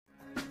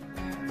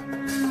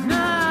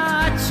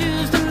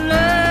choose to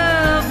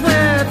love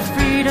where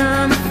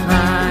freedom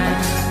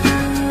flies.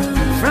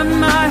 From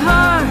my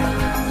heart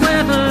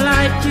where the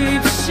light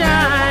keeps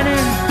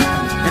shining.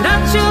 And I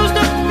choose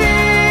to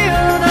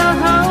feel the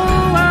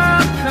whole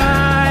world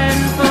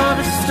crying for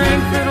the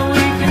strength that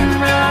we can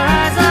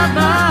rise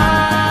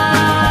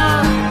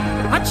above.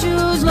 I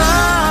choose love.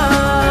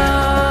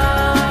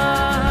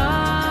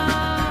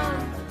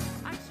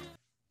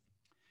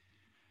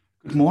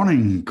 Good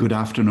morning, good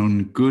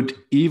afternoon, good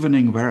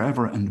evening,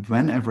 wherever and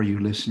whenever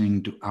you're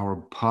listening to our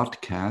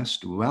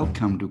podcast.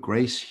 Welcome to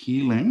Grace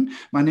Healing.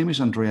 My name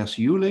is Andreas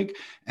Julich,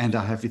 and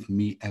I have with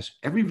me, as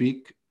every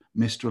week,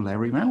 Mr.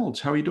 Larry Reynolds.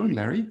 How are you doing,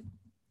 Larry?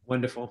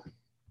 Wonderful.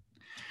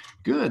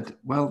 Good.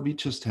 Well, we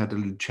just had a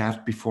little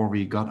chat before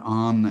we got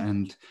on,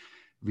 and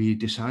we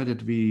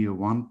decided we were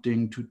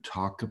wanting to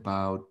talk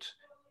about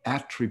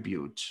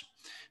attributes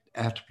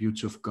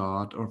of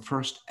God, or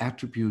first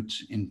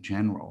attributes in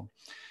general.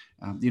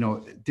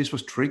 This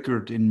was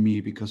triggered in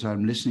me because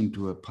I'm listening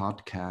to a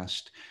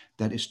podcast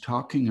that is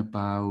talking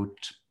about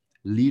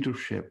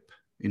leadership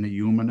in a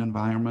human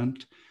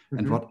environment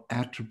and what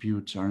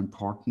attributes are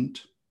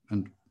important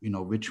and,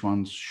 which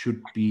ones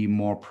should be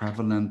more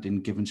prevalent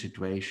in given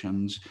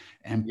situations,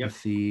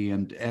 empathy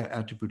and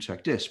attributes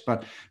like this.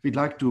 But we'd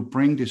like to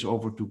bring this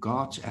over to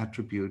God's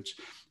attributes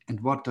and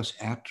what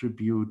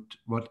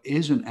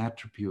is an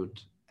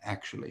attribute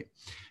actually.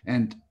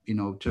 And,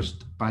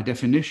 just by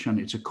definition,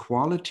 it's a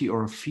quality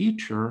or a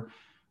feature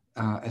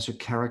as a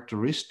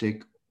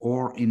characteristic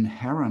or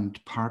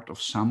inherent part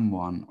of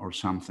someone or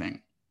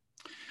something.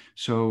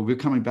 So we're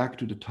coming back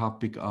to the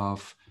topic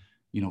of,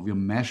 we're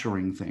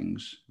measuring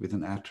things with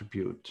an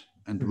attribute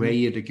and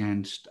weigh it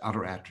against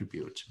other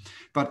attributes.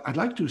 But I'd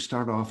like to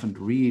start off and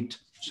read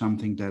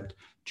something that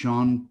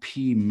John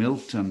P.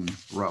 Milton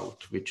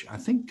wrote, which I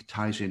think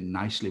ties in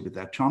nicely with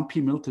that. John P.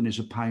 Milton is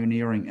a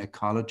pioneering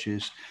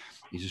ecologist.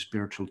 He's a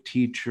spiritual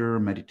teacher,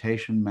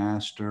 meditation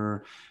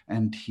master,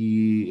 and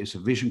he is a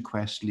Vision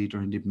Quest leader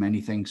and did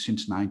many things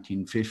since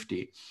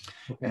 1950.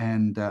 Okay.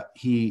 And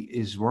he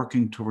is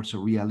working towards a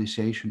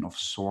realization of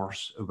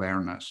source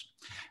awareness.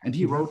 And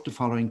he wrote the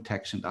following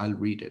text, and I'll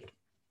read it.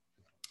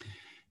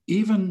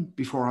 Even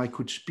before I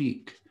could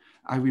speak,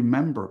 I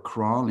remember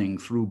crawling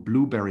through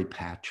blueberry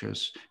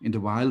patches in the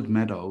wild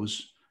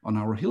meadows on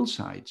our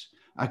hillsides.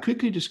 I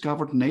quickly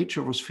discovered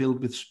nature was filled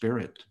with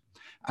spirit.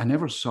 I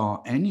never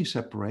saw any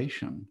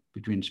separation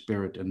between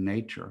spirit and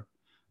nature.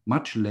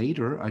 Much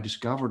later, I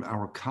discovered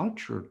our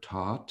culture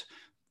taught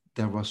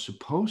there was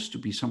supposed to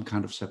be some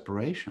kind of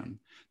separation,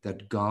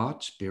 that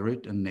God,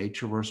 spirit, and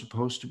nature were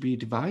supposed to be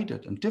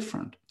divided and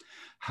different.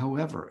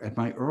 However, at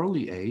my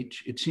early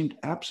age, it seemed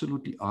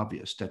absolutely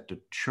obvious that the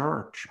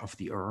church of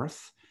the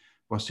earth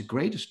was the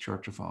greatest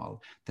church of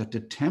all, that the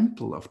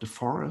temple of the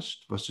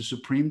forest was the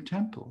supreme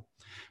temple.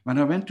 When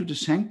I went to the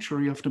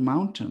sanctuary of the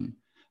mountain,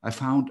 I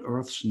found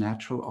Earth's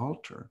natural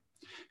altar,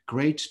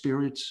 Great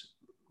Spirit's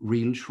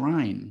real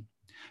shrine.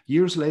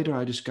 Years later,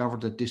 I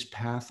discovered that this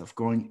path of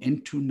going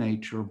into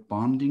nature,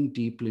 bonding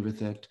deeply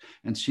with it,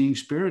 and seeing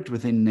spirit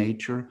within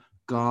nature,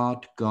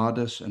 God,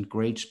 Goddess, and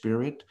Great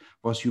Spirit,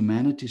 was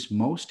humanity's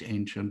most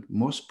ancient,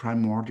 most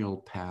primordial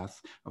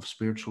path of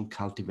spiritual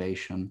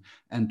cultivation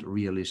and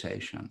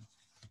realization.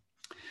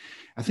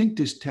 I think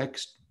this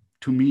text,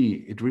 to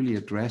me, it really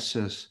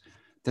addresses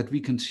that we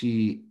can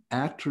see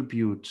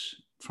attributes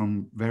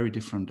from very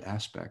different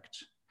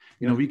aspects.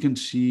 We can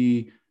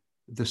see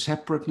the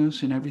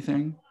separateness in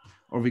everything,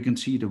 or we can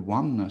see the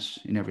oneness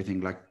in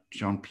everything, like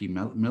John P.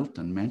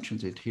 Milton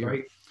mentions it here.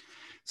 Right.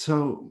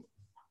 So,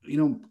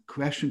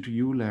 question to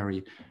you,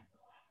 Larry,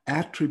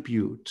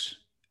 attributes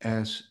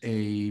as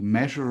a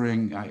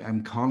measuring,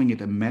 I'm calling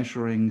it a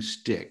measuring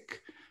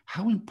stick.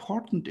 How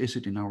important is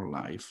it in our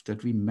life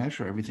that we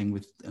measure everything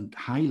with and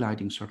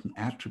highlighting certain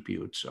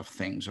attributes of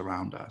things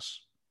around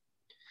us?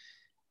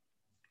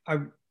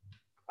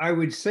 I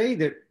would say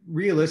that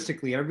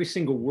realistically, every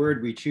single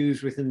word we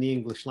choose within the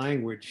English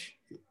language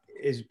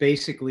is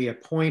basically a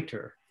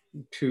pointer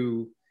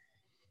to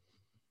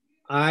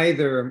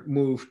either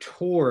move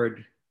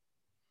toward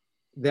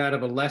that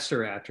of a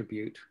lesser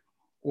attribute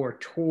or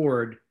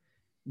toward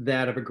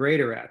that of a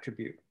greater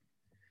attribute.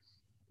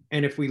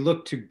 And if we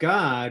look to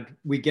God,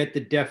 we get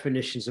the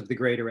definitions of the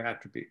greater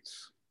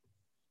attributes.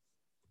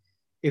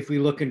 If we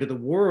look into the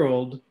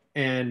world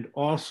and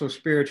also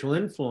spiritual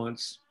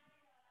influence,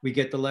 we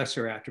get the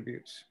lesser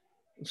attributes.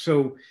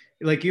 So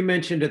like you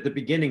mentioned at the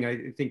beginning,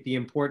 I think the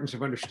importance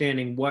of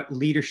understanding what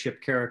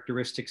leadership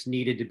characteristics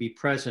needed to be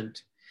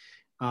present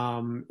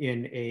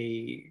in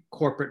a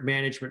corporate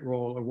management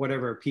role or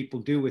whatever people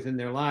do within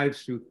their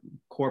lives through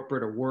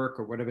corporate or work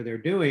or whatever they're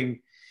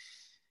doing.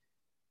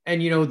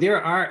 And,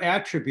 there are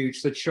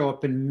attributes that show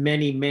up in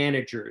many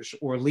managers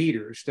or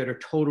leaders that are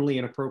totally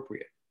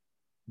inappropriate,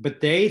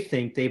 but they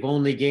think they've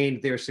only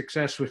gained their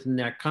success within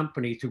that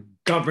company through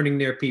governing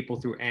their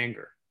people through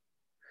anger,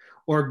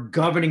 or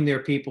governing their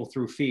people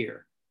through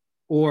fear,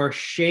 or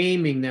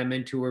shaming them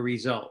into a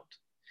result.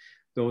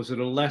 Those are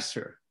the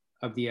lesser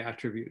of the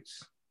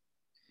attributes.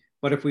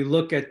 But if we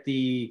look at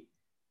the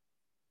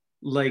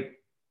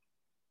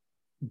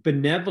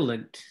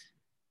benevolent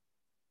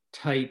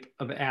type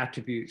of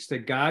attributes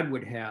that God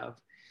would have,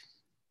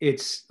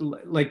 it's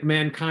like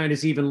mankind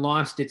has even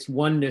lost its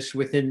oneness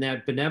within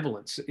that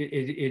benevolence.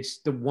 It's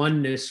the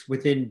oneness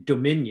within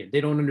dominion.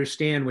 They don't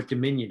understand what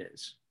dominion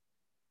is.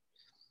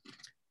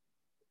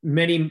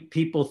 Many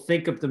people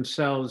think of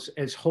themselves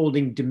as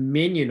holding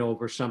dominion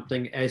over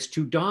something as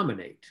to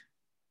dominate,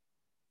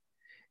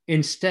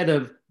 instead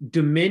of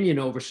dominion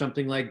over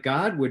something like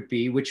God would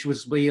be, which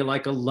was be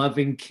like a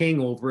loving king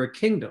over a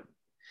kingdom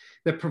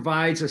that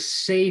provides a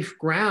safe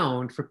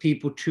ground for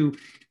people to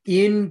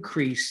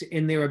increase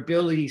in their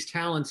abilities,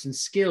 talents, and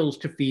skills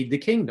to feed the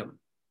kingdom.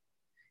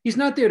 He's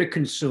not there to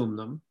consume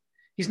them.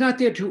 He's not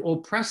there to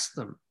oppress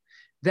them.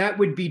 That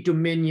would be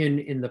dominion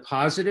in the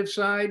positive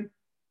side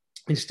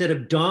instead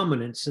of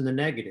dominance in the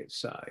negative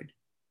side.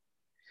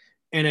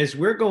 And as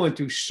we're going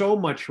through so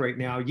much right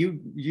now,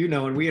 you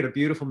know, and we had a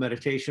beautiful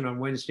meditation on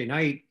Wednesday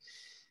night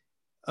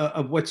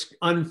of what's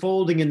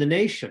unfolding in the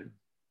nation.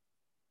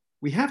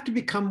 We have to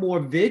become more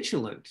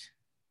vigilant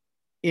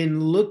in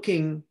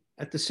looking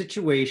at the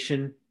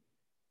situation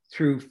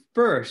through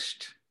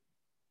first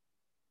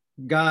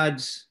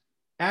God's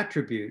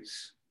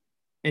attributes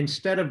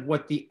instead of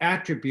what the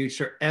attributes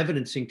are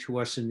evidencing to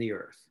us in the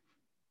earth.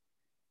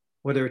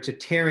 Whether it's a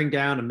tearing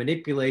down, a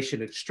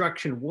manipulation, a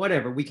destruction,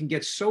 whatever, we can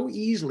get so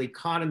easily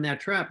caught in that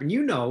trap. And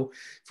you know,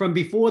 from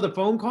before the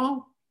phone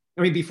call,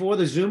 before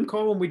the Zoom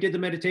call, when we did the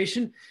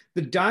meditation,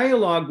 the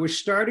dialogue was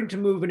starting to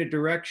move in a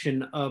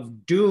direction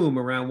of doom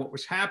around what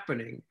was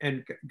happening.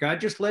 And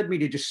God just led me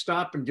to just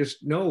stop and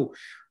just know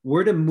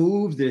we're to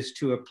move this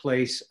to a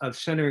place of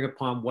centering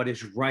upon what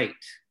is right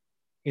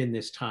in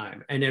this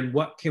time. And then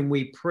what can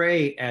we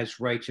pray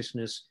as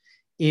righteousness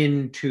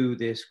into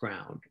this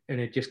ground? And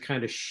it just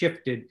kind of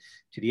shifted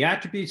to the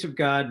attributes of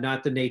God,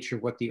 not the nature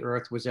of what the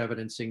earth was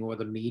evidencing or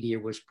the media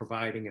was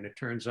providing. And it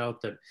turns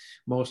out that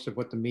most of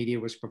what the media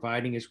was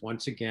providing is,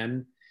 once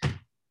again,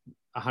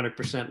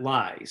 100%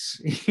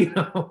 lies. You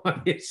know,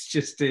 it's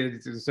just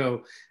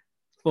so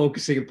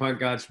focusing upon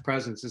God's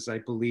presence is, I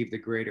believe, the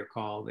greater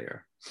call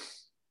there.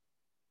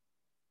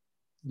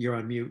 You're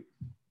on mute.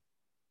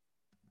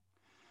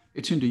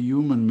 It's in the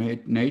human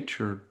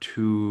nature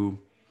to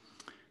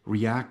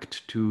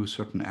react to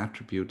certain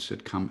attributes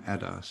that come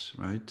at us,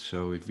 right?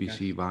 So if we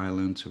see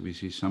violence or we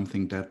see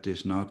something that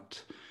is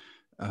not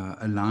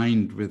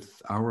aligned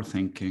with our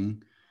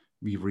thinking,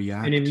 we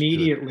react. And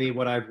immediately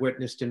what I've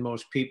witnessed in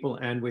most people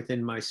and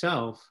within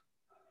myself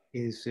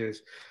is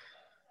there's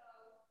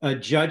a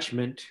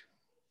judgment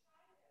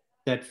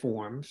that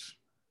forms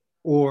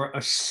or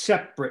a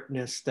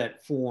separateness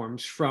that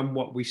forms from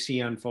what we see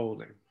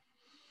unfolding.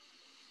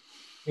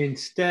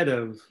 Instead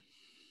of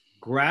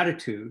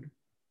gratitude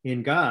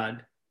in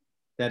God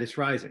that is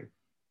rising.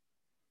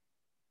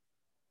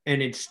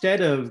 And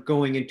instead of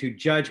going into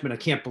judgment, I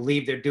can't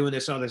believe they're doing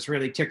this, oh, this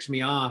really ticks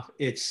me off,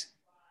 it's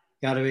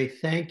got to be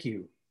thank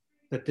you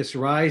that this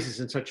rises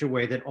in such a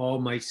way that all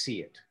might see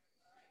it.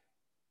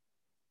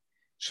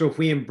 So if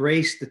we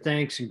embrace the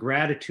thanks and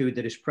gratitude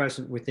that is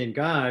present within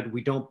God,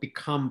 we don't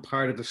become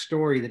part of the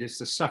story that is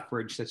the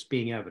suffrage that's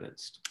being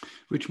evidenced.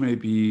 Which may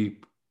be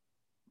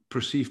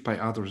perceived by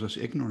others as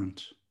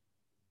ignorance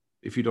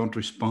if you don't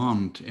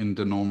respond in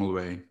the normal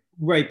way.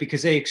 Right,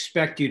 because they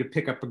expect you to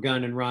pick up a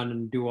gun and run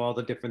and do all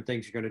the different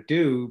things you're going to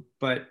do.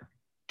 But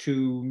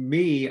to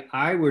me,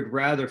 I would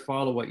rather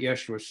follow what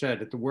Yeshua said,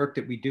 that the work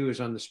that we do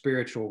is on the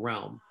spiritual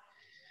realm.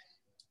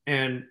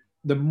 And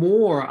the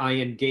more I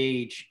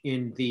engage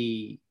in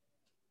the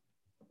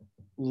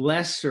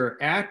lesser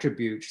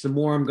attributes, the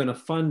more I'm going to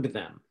fund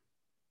them,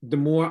 the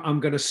more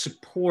I'm going to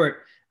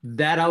support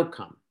that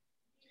outcome.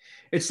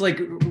 It's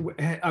like,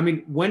 I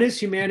mean, when is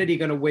humanity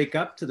going to wake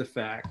up to the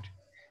fact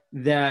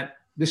that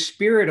the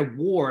spirit of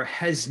war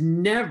has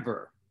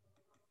never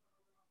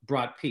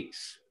brought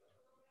peace?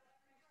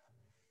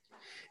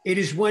 It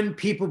is when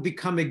people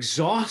become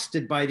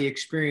exhausted by the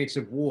experience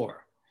of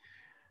war,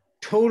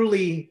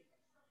 totally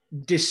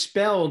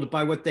dispelled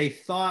by what they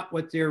thought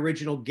what their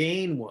original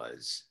gain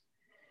was,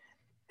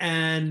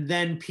 and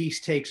then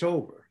peace takes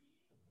over.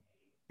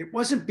 It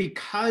wasn't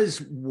because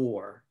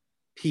war,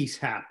 peace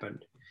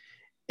happened.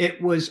 It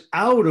was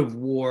out of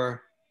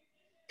war,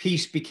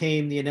 peace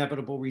became the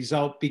inevitable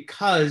result,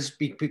 because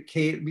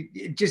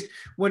it just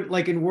went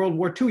like in World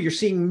War II, you're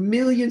seeing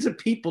millions of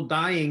people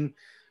dying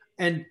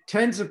and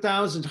tens of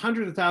thousands,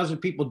 hundreds of thousands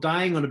of people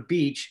dying on a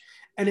beach.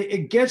 And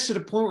it gets to the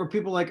point where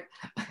people are like,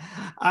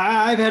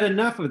 I've had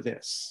enough of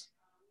this.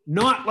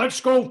 Not let's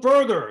go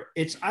further.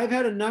 It's I've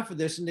had enough of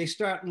this. And they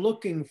start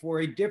looking for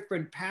a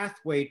different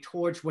pathway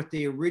towards what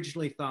they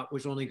originally thought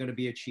was only going to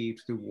be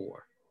achieved through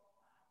war.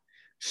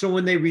 So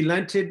when they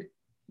relented,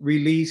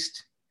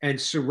 released, and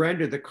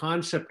surrendered the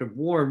concept of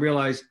war and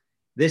realized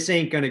this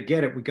ain't going to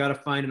get it, we got to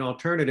find an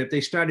alternative,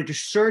 they started to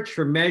search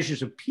for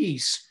measures of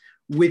peace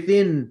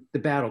within the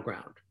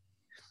battleground.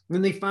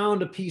 And they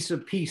found a piece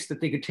of peace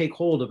that they could take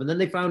hold of. And then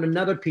they found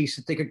another piece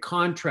that they could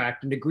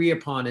contract and agree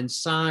upon and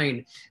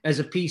sign as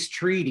a peace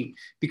treaty,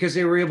 because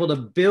they were able to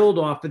build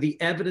off of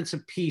the evidence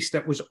of peace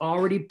that was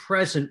already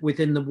present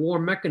within the war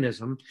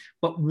mechanism,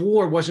 but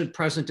war wasn't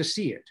present to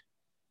see it.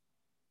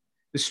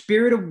 The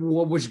spirit of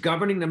war was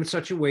governing them in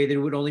such a way that it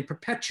would only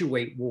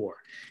perpetuate war.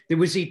 There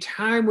was a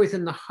time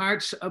within the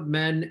hearts of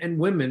men and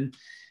women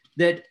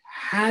that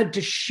had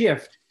to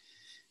shift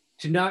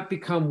to not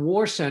become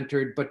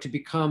war-centered, but to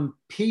become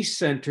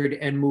peace-centered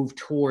and move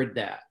toward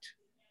that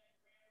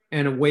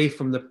and away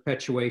from the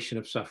perpetuation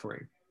of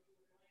suffering.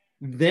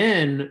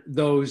 Then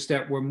those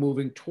that were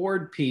moving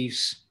toward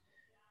peace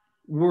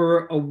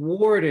were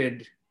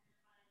awarded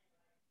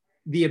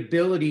the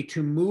ability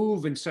to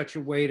move in such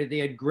a way that they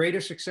had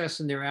greater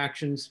success in their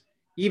actions.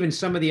 Even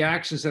some of the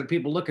actions that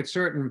people look at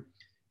certain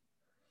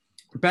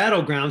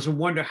battlegrounds and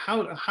wonder,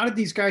 how did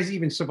these guys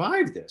even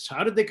survive this?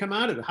 How did they come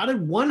out of it? How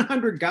did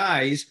 100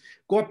 guys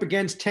go up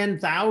against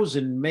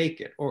 10,000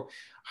 make it? Or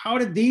how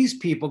did these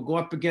people go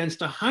up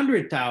against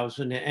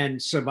 100,000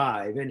 and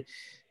survive?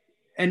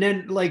 And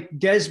then like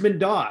Desmond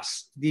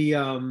Doss, the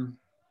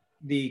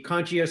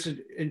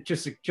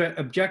conscientious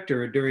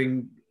objector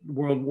during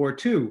World War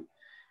II,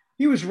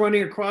 he was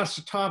running across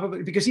the top of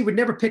it because he would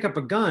never pick up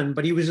a gun,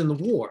 but he was in the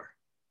war.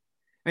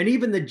 And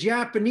even the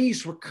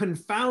Japanese were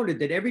confounded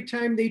that every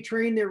time they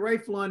trained their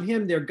rifle on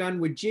him, their gun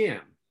would jam.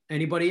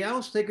 Anybody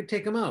else, they could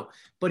take him out.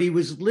 But he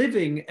was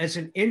living as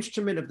an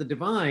instrument of the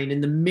divine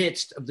in the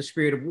midst of the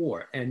spirit of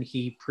war, and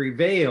he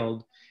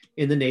prevailed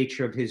in the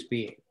nature of his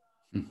being.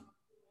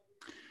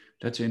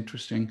 That's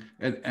interesting.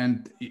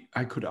 And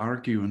I could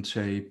argue and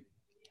say,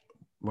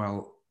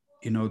 well,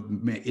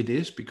 it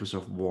is because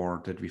of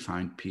war that we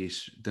find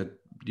peace, that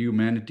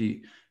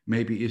humanity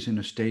maybe is in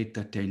a state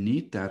that they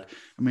need that.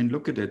 I mean,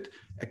 look at it.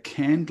 A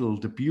candle,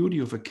 the beauty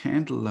of a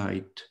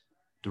candlelight,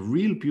 the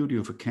real beauty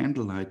of a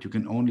candlelight, you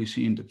can only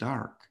see in the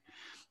dark.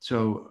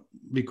 So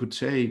we could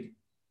say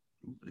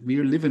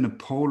we live in a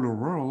polar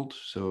world,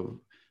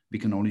 so we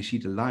can only see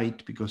the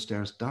light because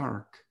there's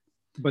dark.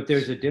 But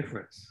there's a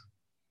difference.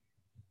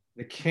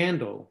 The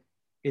candle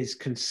is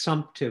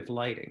consumptive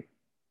lighting.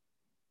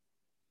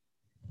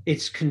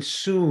 It's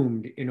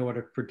consumed in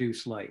order to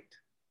produce light.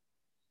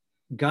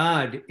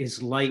 God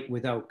is light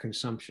without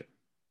consumption.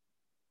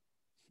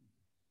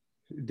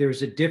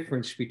 There's a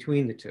difference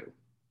between the two.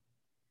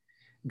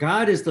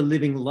 God is the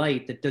living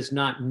light that does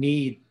not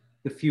need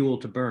the fuel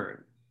to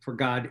burn, for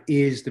God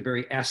is the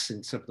very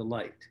essence of the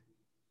light.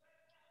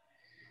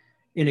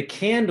 In a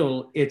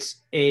candle, it's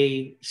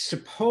a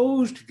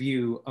supposed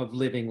view of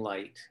living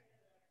light,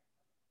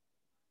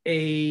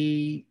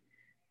 a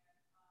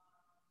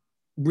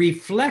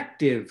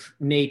reflective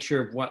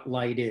nature of what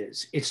light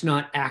is. It's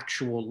not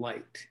actual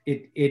light.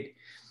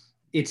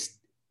 It's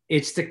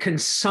the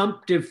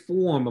consumptive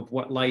form of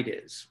what light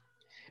is.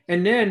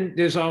 And then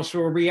there's also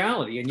a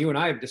reality, and you and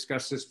I have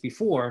discussed this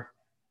before,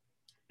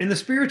 in the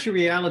spiritual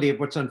reality of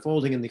what's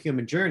unfolding in the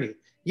human journey.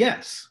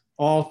 Yes,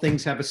 all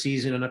things have a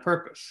season and a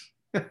purpose.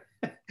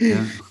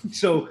 Yeah.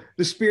 So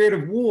the spirit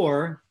of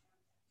war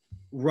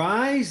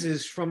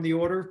rises from the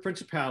order of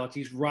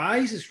principalities,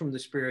 rises from the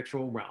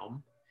spiritual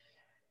realm,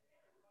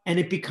 and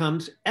it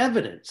becomes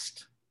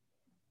evidenced.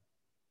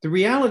 The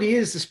reality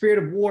is the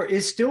spirit of war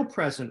is still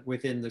present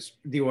within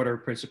the order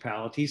of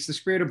principalities. The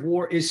spirit of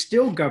war is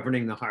still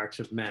governing the hearts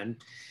of men.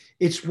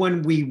 It's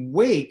when we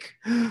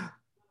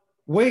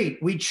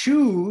we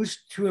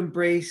choose to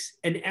embrace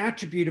an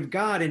attribute of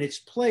God in its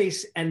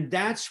place, and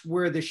that's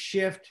where the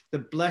shift, the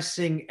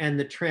blessing, and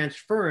the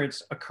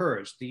transference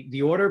occurs.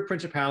 The order of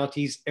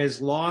principalities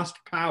has lost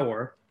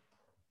power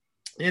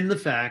in the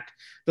fact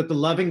that the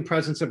loving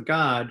presence of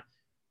God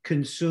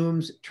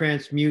consumes,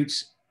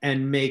 transmutes,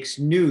 and makes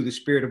new the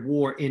spirit of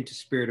war into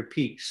spirit of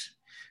peace.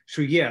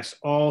 So yes,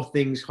 all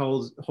things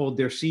hold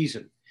their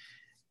season.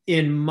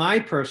 In my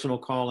personal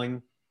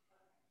calling,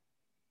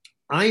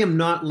 I am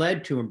not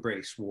led to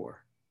embrace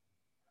war.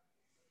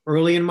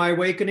 Early in my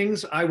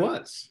awakenings, I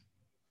was.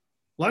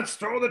 Let's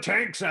throw the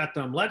tanks at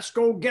them. Let's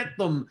go get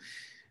them.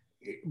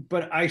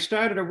 But I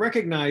started to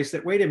recognize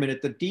that, wait a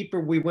minute, the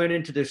deeper we went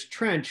into this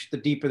trench, the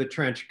deeper the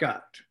trench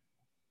got.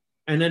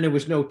 And then there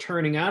was no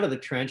turning out of the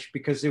trench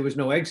because there was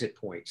no exit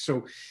point.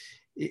 So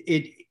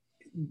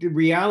the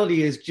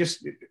reality is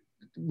just,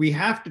 we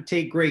have to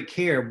take great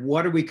care.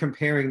 What are we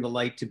comparing the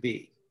light to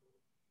be?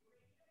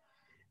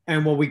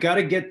 And well, we got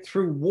to get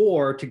through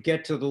war to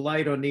get to the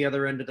light on the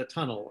other end of the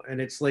tunnel. And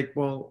it's like,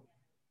 well,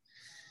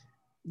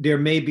 there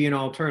may be an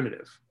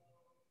alternative.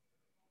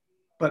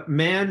 But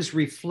man's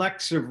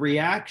reflexive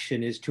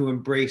reaction is to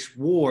embrace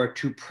war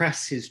to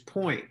press his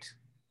point,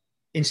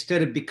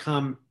 instead of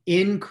become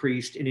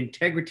increased in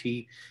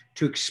integrity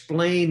to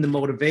explain the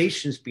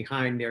motivations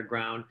behind their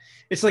ground.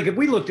 It's like if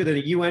we looked at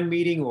a UN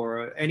meeting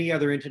or any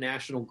other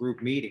international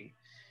group meeting,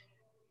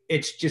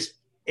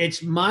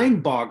 it's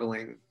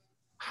mind-boggling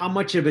how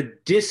much of a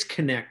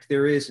disconnect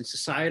there is in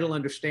societal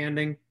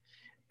understanding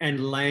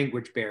and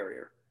language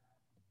barrier,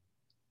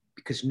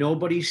 because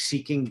nobody's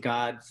seeking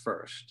God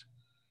first.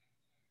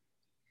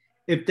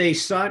 If they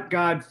sought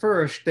God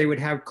first, they would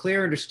have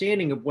clear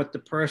understanding of what the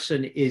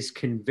person is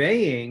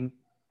conveying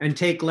and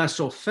take less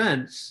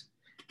offense,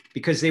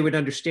 because they would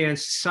understand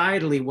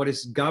societally what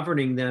is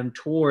governing them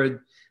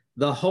toward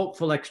the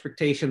hopeful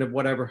expectation of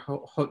whatever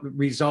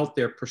result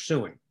they're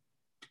pursuing.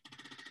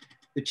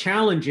 The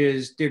challenge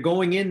is they're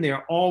going in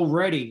there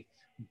already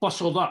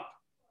bustled up,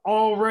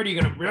 already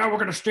we're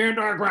gonna stand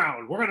our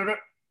ground.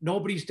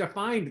 Nobody's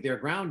defined their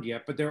ground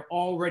yet, but they're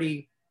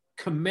already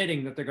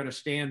committing that they're gonna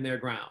stand their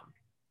ground,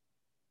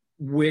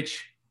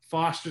 which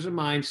fosters a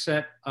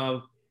mindset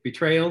of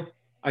betrayal,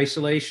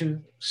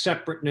 isolation,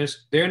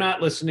 separateness. They're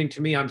not listening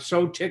to me. I'm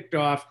so ticked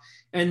off.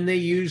 And they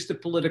use the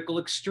political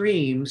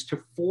extremes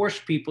to force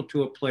people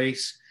to a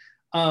place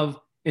of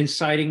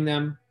inciting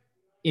them,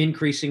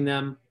 increasing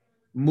them,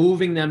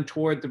 moving them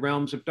toward the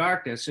realms of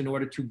darkness in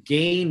order to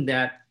gain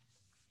that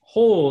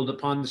hold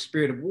upon the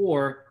spirit of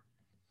war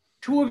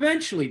to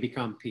eventually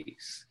become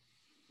peace.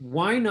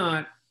 Why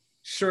not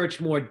search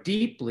more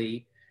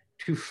deeply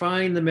to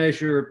find the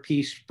measure of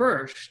peace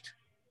first,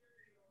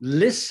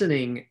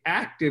 listening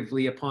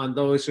actively upon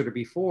those that are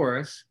before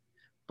us,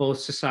 both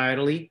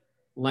societally,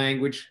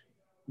 language,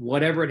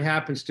 whatever it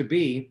happens to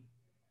be,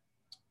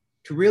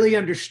 to really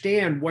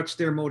understand what's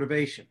their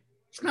motivation.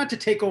 It's not to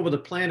take over the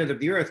planet of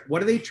the earth.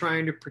 What are they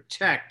trying to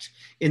protect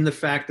in the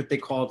fact that they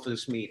called for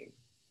this meeting?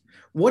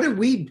 What are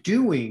we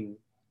doing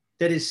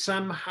that is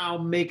somehow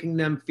making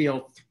them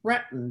feel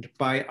threatened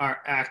by our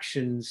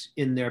actions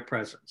in their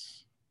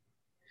presence?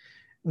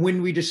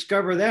 When we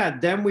discover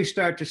that, then we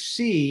start to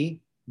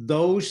see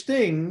those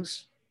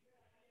things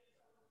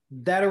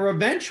that are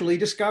eventually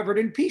discovered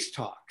in peace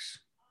talks.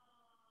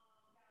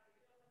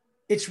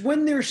 It's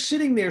when they're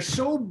sitting there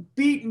so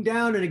beaten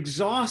down and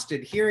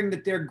exhausted, hearing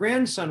that their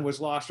grandson was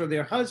lost, or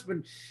their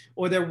husband,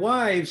 or their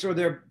wives, or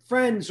their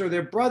friends, or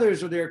their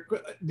brothers, or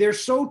they're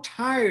so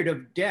tired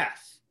of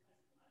death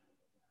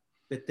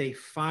that they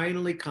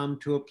finally come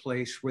to a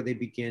place where they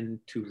begin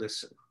to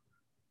listen.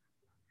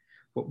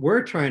 What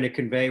we're trying to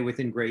convey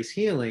within Grace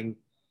Healing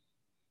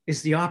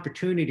is the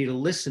opportunity to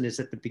listen is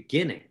at the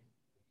beginning.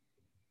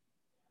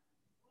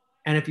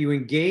 And if you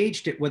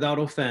engaged it without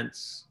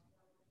offense,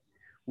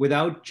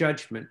 without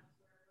judgment,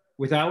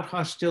 without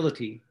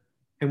hostility,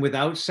 and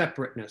without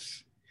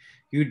separateness,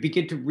 you would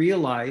begin to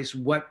realize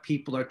what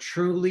people are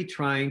truly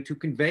trying to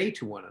convey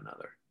to one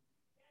another.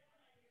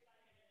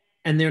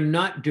 And they're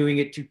not doing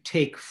it to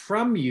take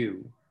from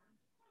you.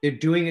 They're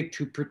doing it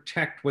to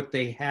protect what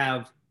they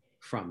have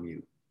from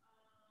you.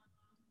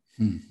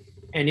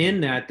 And in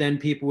that, then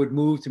people would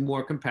move to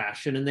more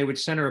compassion, and they would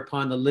center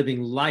upon the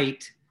living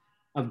light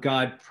of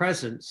God's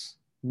presence,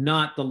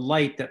 not the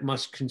light that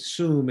must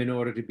consume in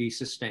order to be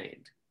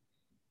sustained.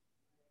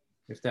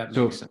 If that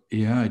makes sense.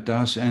 Yeah, it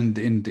does. And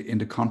in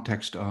the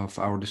context of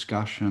our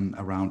discussion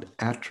around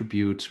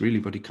attributes, really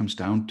what it comes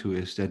down to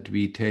is that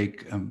we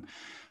take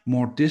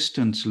more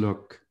distant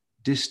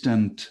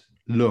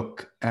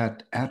look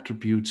at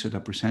attributes that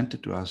are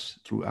presented to us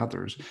through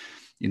others.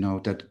 You know,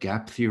 that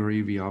gap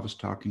theory we always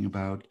talking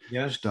about.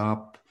 Yes.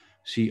 Stop,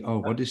 see,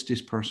 what is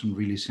this person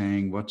really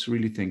saying? What's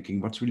really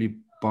thinking? What's really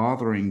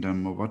bothering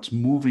them, or what's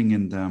moving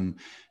in them?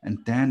 And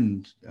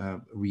then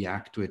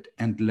react to it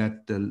and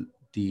let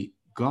the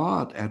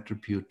God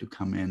attribute to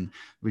come in,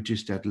 which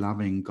is that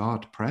loving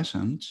God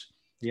presence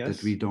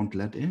that we don't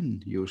let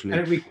in usually.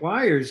 And it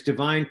requires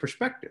divine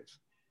perspective.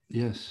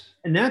 Yes.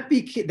 And that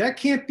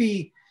can't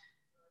be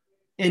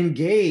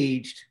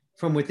engaged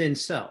from within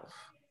self.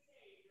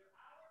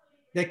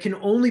 That can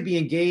only be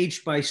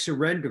engaged by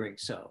surrendering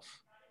self,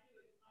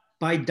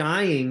 by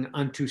dying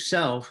unto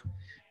self,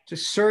 to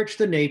search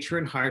the nature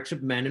and hearts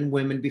of men and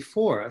women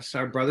before us,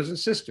 our brothers and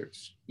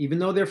sisters. Even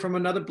though they're from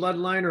another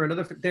bloodline or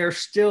another, they're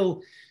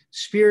still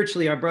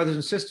spiritually our brothers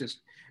and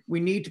sisters.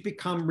 We need to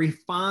become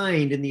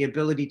refined in the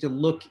ability to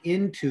look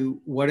into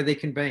what are they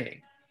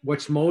conveying,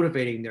 what's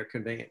motivating their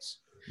conveyance.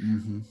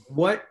 Mm-hmm.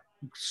 What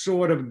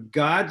sort of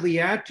godly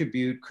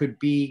attribute could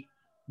be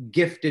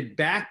gifted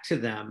back to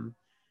them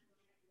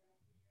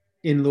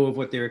in lieu of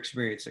what they're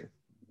experiencing?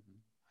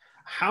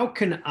 How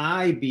can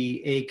I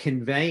be a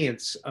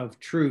conveyance of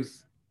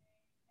truth,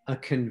 a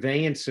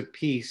conveyance of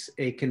peace,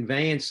 a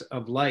conveyance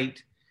of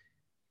light,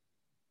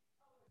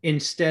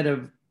 instead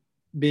of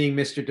being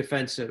Mr.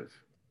 Defensive,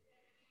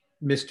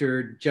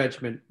 Mr.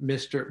 Judgment,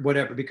 Mr.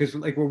 whatever? Because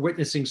like we're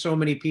witnessing so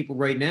many people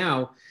right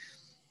now,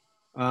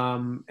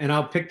 and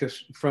I'll pick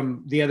this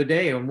from the other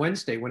day on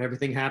Wednesday when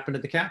everything happened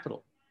at the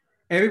Capitol.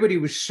 Everybody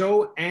was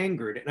so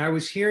angered, and I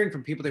was hearing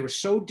from people, they were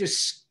so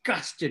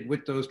disgusted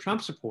with those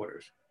Trump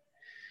supporters.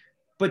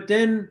 But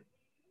then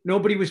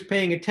nobody was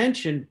paying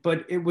attention,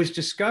 but it was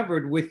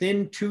discovered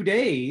within 2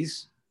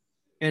 days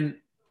and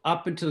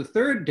up until the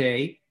third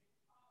day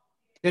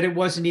that it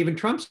wasn't even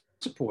Trump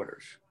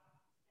supporters.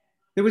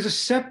 There was a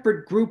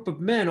separate group of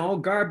men all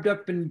garbed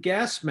up in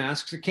gas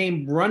masks that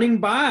came running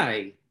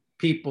by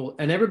people,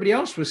 and everybody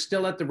else was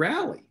still at the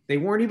rally. They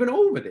weren't even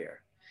over there.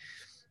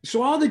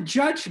 So all the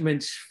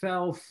judgments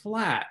fell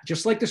flat,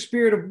 just like the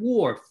spirit of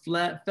war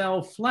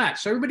fell flat.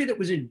 So everybody that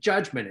was in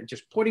judgment and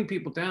just putting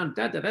people down,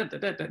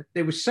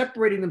 they were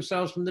separating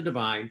themselves from the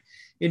divine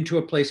into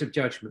a place of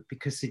judgment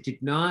because they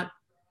did not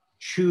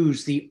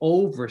choose the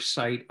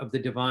oversight of the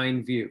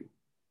divine view.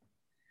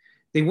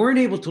 They weren't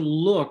able to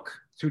look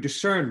through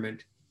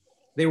discernment.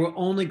 They were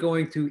only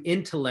going through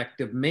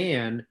intellect of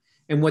man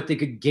and what they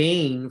could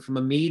gain from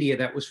a media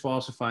that was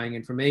falsifying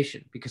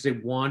information because they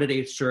wanted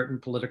a certain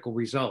political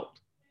result.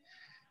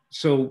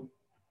 So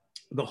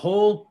the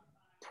whole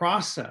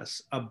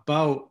process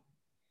about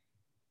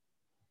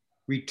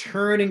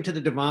returning to the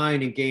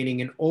divine and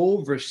gaining an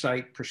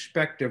oversight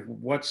perspective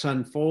of what's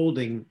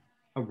unfolding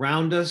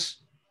around us,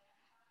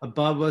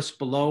 above us,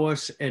 below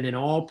us, and in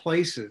all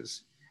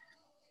places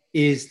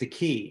is the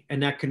key.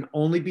 And that can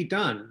only be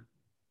done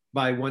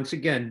by, once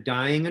again,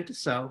 dying unto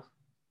self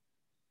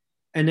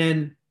and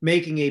then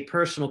making a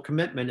personal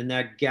commitment in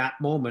that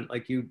gap moment,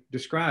 like you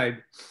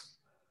described.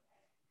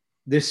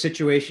 This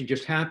situation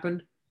just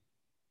happened.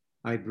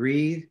 I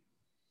breathe.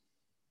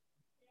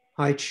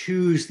 I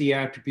choose the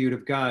attribute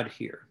of God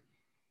here.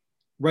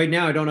 Right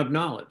now, I don't have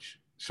knowledge.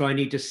 So I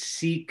need to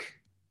seek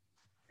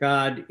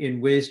God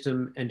in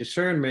wisdom and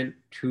discernment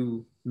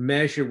to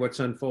measure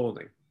what's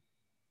unfolding.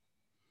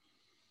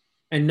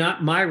 And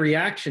not my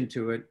reaction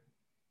to it,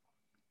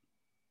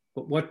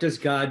 but what does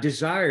God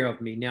desire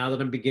of me now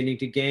that I'm beginning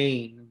to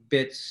gain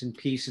bits and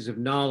pieces of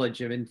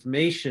knowledge and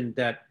information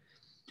that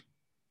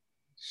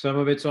some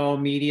of it's all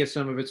media,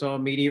 some of it's all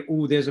media.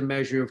 Ooh, there's a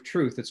measure of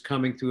truth that's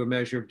coming through a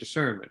measure of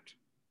discernment.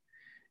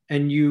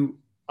 And you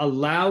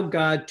allow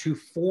God to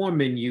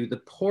form in you the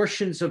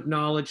portions of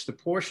knowledge, the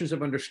portions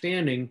of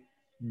understanding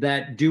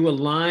that do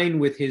align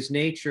with his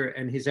nature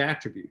and his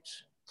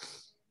attributes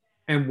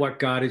and what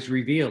God is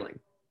revealing.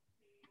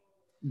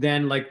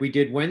 Then, like we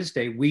did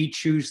Wednesday, we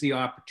choose the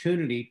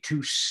opportunity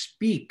to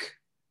speak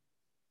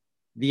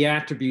the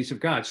attributes of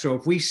God. So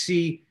if we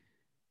see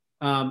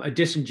a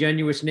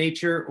disingenuous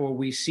nature or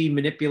we see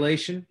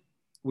manipulation,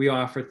 we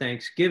offer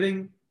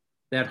thanksgiving,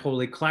 that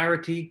holy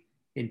clarity,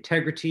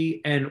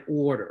 integrity, and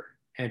order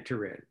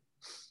enter in.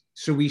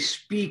 So we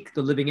speak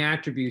the living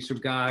attributes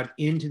of God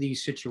into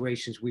these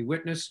situations we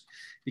witness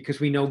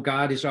because we know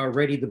God is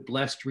already the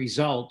blessed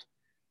result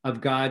of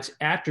God's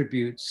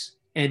attributes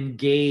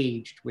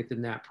engaged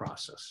within that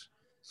process.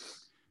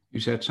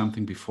 You said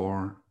something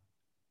before,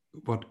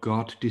 what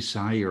God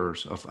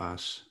desires of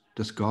us.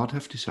 Does God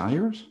have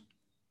desires?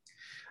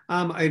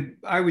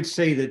 I would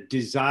say that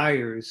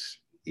desires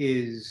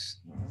is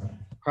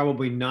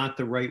probably not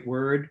the right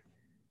word,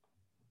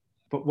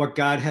 but what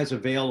God has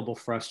available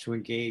for us to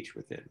engage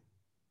within.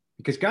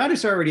 Because God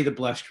is already the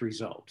blessed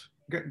result.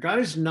 God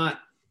is not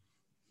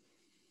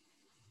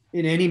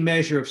in any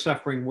measure of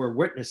suffering we're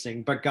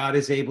witnessing, but God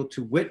is able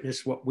to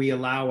witness what we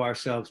allow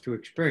ourselves to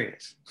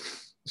experience.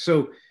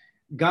 So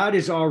God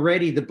is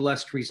already the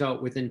blessed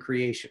result within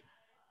creation.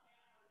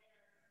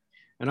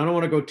 And I don't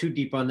want to go too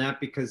deep on that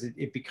because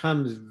it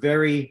becomes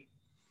very...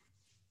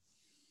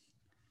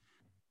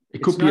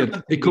 It could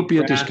be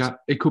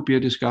a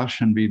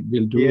discussion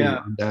we'll do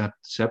on that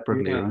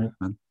separately, right?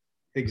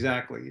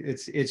 Exactly.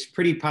 It's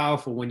pretty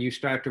powerful when you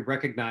start to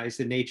recognize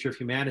the nature of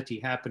humanity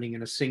happening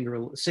in a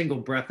single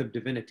breath of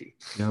divinity.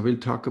 Yeah, we'll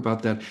talk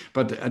about that.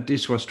 But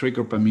this was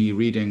triggered by me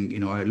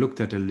reading, I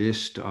looked at a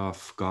list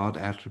of God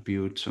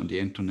attributes on the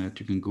internet.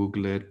 You can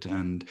Google it.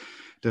 And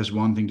there's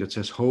one thing that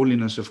says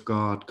holiness of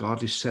God.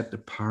 God is set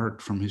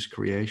apart from his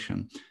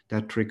creation.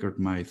 That triggered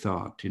my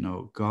thought,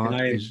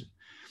 God is...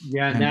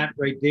 Yeah, and that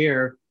right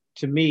there,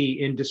 to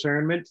me, in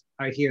discernment,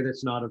 I hear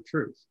that's not of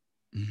truth.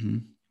 Mm-hmm.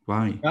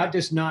 Why? God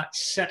does not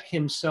set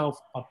himself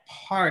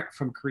apart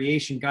from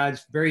creation.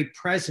 God's very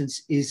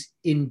presence is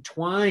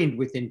entwined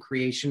within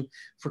creation,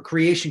 for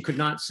creation could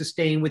not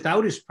sustain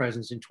without his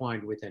presence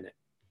entwined within it.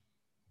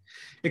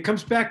 It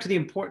comes back to the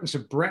importance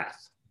of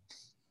breath.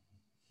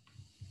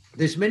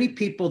 There's many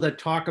people that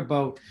talk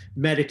about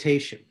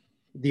meditation,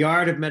 the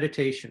art of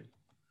meditation,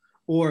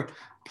 or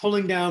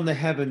pulling down the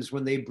heavens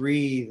when they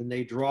breathe and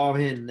they draw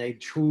in, they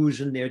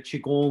choose in their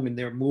qigong and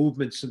their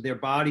movements and their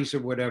bodies or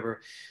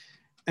whatever.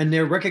 And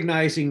they're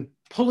recognizing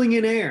pulling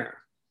in air.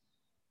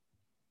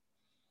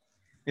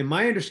 In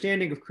my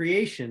understanding of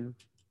creation,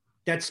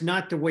 that's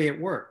not the way it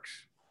works.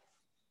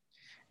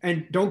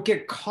 And don't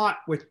get caught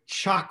with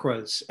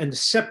chakras and the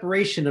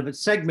separation of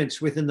its segments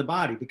within the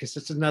body, because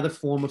that's another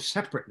form of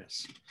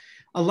separateness.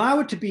 Allow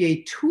it to be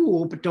a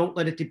tool, but don't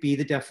let it to be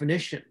the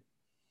definition.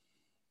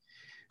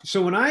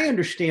 So when I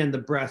understand the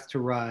breath to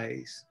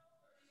rise,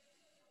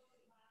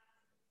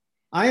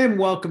 I am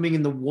welcoming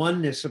in the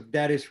oneness of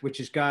that is which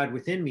is God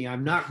within me.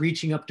 I'm not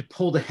reaching up to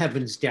pull the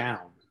heavens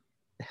down.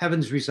 The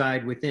heavens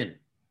reside within.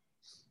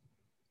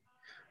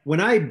 When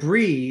I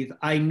breathe,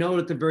 I know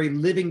that the very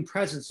living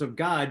presence of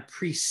God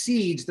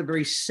precedes the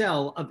very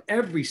cell of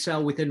every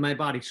cell within my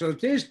body. So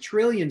if there's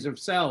trillions of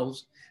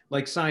cells,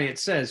 like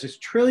science says, there's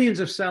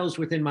trillions of cells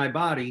within my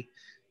body,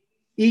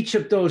 each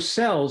of those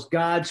cells,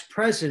 God's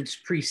presence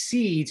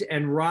precedes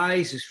and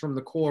rises from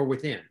the core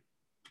within.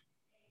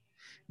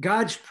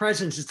 God's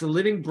presence is the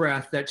living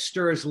breath that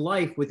stirs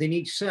life within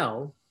each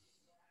cell,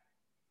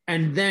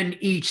 and then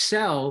each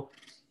cell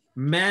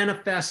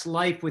manifests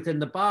life within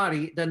the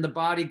body. Then the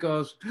body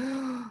goes,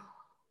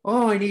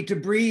 oh, I need to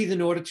breathe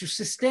in order to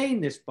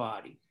sustain this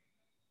body.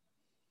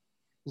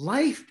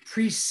 Life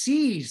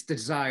precedes the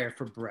desire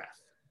for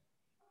breath.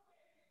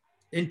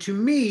 And to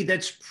me,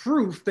 that's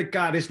proof that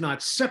God is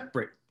not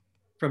separate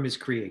from his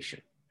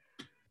creation.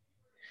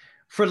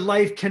 For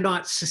life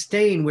cannot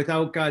sustain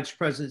without God's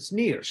presence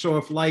near. So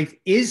if life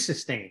is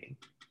sustaining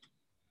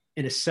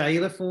in a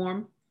cellular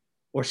form,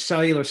 or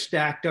cellular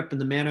stacked up in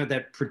the manner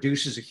that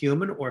produces a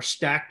human, or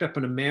stacked up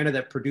in a manner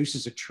that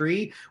produces a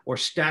tree, or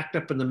stacked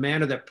up in the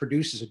manner that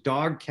produces a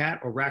dog, cat,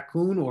 or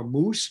raccoon, or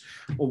moose,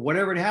 or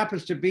whatever it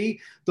happens to be,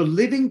 the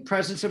living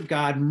presence of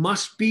God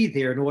must be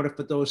there in order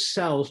for those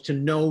cells to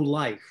know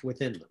life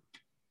within them.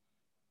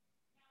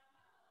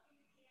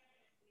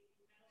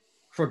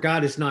 For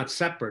God is not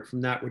separate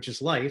from that which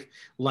is life.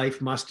 Life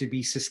must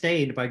be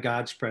sustained by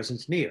God's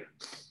presence near.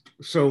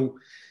 So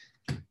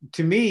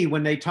to me,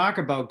 when they talk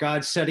about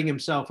God setting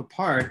himself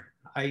apart,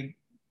 I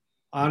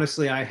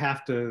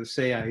have to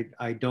say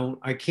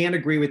I can't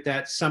agree with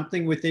that.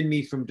 Something within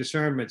me from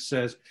discernment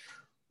says,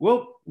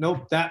 well,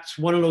 nope, that's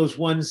one of those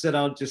ones that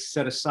I'll just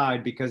set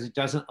aside because it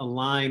doesn't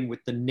align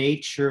with the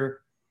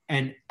nature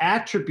and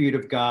attribute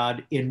of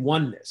God in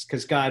oneness,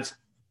 because God's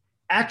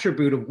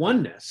attribute of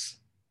oneness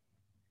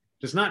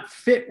does not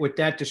fit with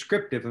that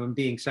descriptive of him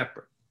being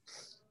separate.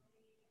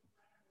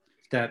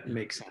 If that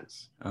makes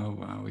sense. Oh,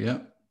 wow. Yeah.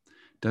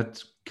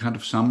 That kind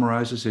of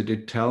summarizes it.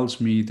 It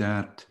tells me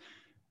that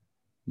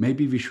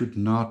maybe we should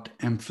not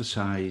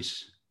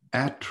emphasize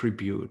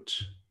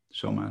attributes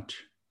so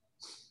much,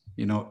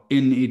 in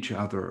each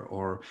other,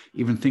 or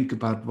even think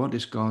about what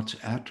is God's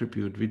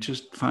attribute. We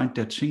just find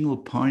that single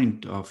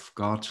point of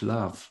God's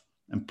love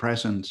and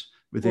presence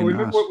within us. Well,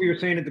 remember what we were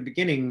saying at the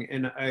beginning,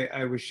 and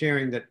I was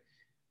sharing that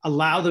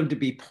allow them to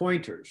be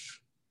pointers,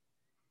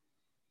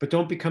 but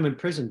don't become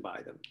imprisoned by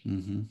them.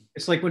 Mm-hmm.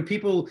 It's like when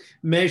people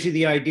measure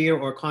the idea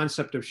or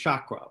concept of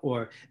chakra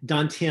or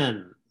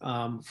dantian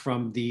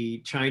from the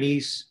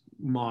Chinese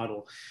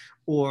model,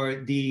 or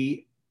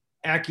the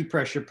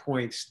acupressure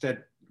points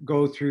that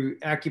go through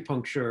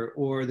acupuncture,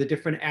 or the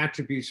different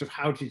attributes of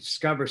how to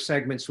discover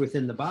segments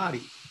within the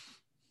body.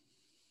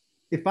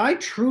 If I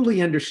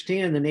truly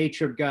understand the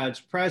nature of God's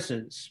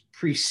presence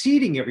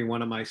preceding every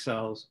one of my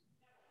cells,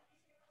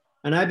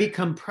 and I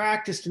become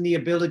practiced in the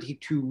ability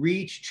to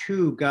reach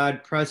to God's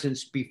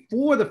presence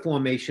before the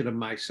formation of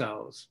my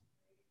cells,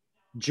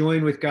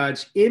 join with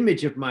God's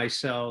image of my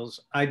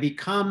cells, I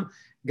become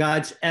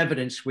God's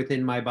evidence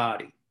within my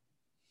body,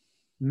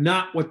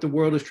 not what the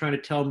world is trying to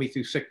tell me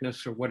through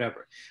sickness or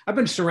whatever. I've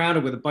been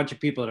surrounded with a bunch of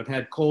people that have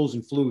had colds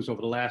and flus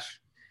over the last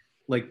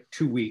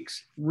 2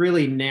 weeks,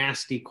 really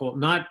nasty cold,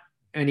 not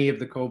any of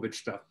the COVID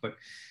stuff, but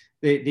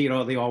they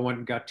all went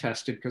and got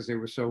tested because they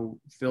were so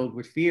filled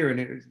with fear.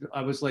 And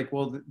I was like,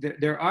 well,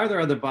 there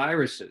are other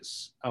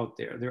viruses out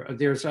there.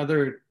 There's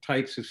other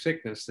types of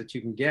sickness that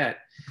you can get.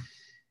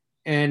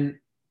 And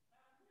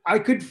I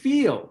could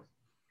feel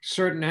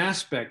certain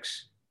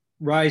aspects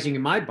rising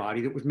in my body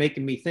that was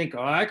making me think,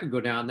 oh, I could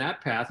go down that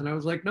path. And I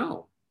was like,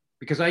 no,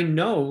 because I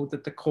know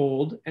that the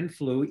cold and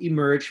flu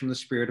emerged from the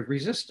spirit of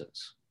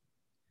resistance.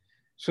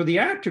 So the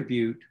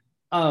attribute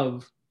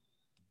of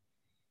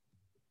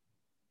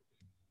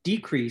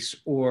decrease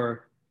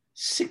or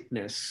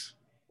sickness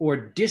or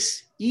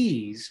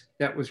dis-ease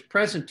that was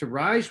present to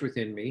rise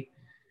within me,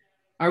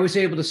 I was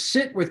able to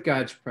sit with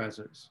God's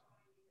presence,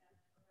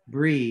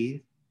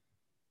 breathe,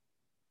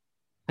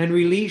 and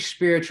release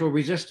spiritual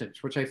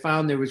resistance, which I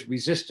found there was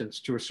resistance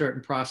to a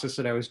certain process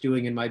that I was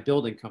doing in my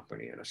building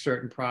company, and a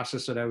certain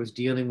process that I was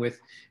dealing with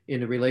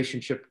in a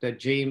relationship that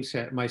James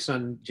had, my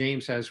son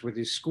James has with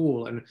his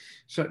school. And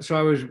so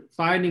I was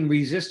finding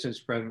resistance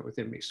present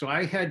within me. So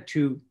I had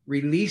to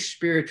release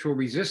spiritual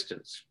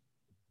resistance.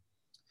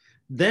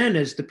 Then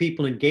as the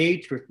people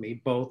engaged with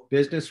me, both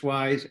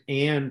business-wise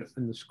and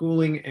in the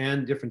schooling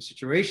and different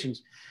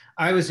situations,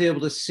 I was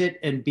able to sit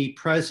and be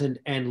present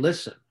and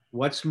listen.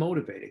 What's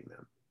motivating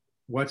them?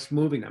 What's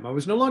moving them? I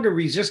was no longer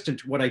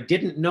resistant to what I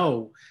didn't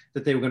know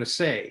that they were going to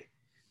say.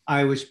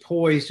 I was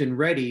poised and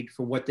ready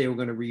for what they were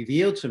going to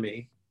reveal to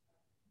me,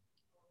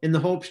 in the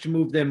hopes to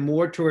move them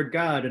more toward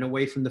God and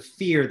away from the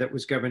fear that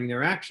was governing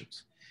their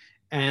actions.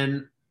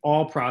 And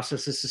all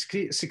processes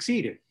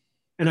succeeded.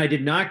 And I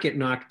did not get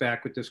knocked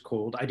back with this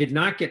cold. I did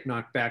not get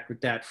knocked back with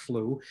that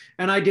flu.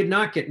 And I did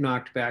not get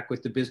knocked back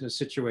with the business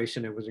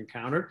situation that was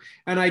encountered.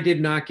 And I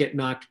did not get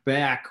knocked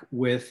back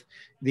with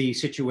the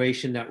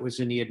situation that was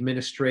in the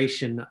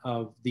administration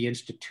of the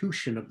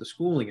institution of the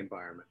schooling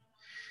environment.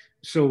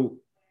 So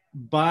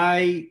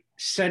by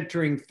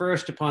centering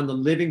first upon the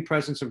living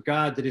presence of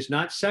God that is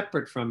not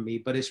separate from me,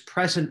 but is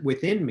present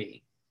within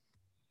me,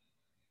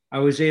 I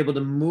was able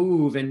to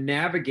move and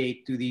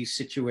navigate through these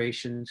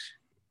situations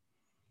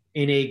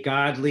in a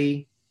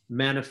godly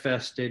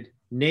manifested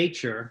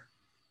nature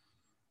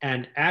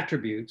and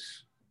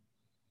attributes.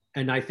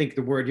 And I think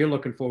the word you're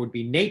looking for would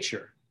be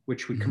nature,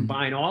 which would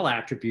combine all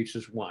attributes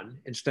as one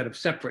instead of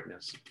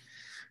separateness.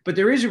 But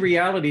there is a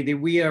reality that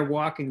we are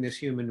walking this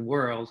human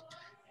world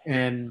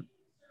and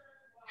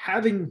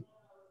having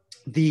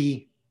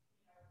the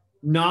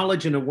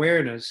knowledge and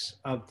awareness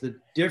of the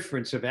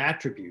difference of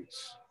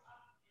attributes.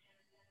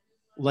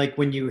 Like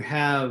when you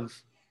have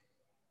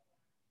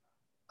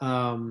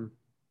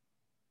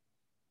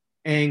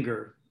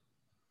anger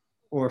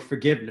or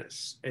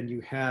forgiveness, and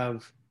you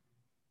have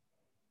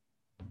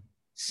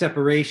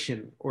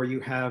separation, or you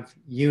have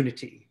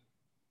unity.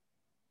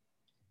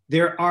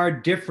 There are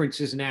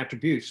differences in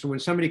attributes. So when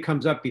somebody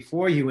comes up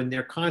before you and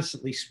they're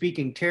constantly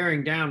speaking,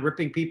 tearing down,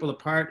 ripping people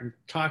apart, and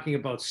talking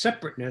about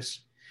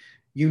separateness,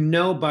 you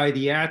know by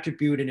the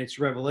attribute and its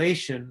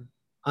revelation,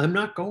 I'm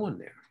not going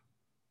there.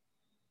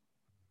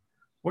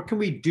 What can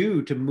we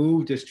do to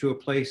move this to a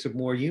place of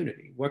more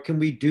unity? What can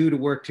we do to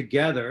work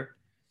together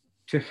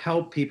to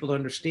help people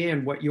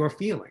understand what you're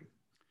feeling?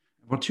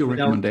 What's your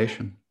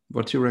recommendation?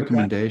 What's your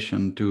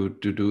recommendation to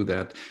do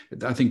that?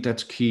 I think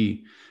that's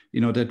key,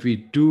 that we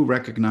do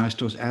recognize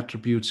those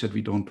attributes that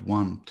we don't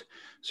want.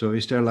 So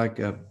is there like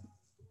a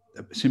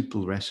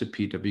simple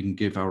recipe that we can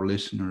give our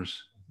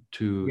listeners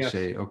to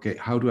say, okay,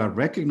 how do I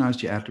recognize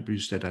the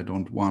attributes that I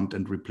don't want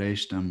and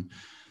replace them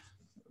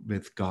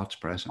with God's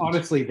presence?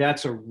 Honestly,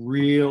 that's a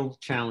real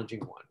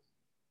challenging one.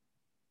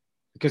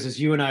 Because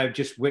as you and I have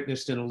just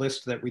witnessed in a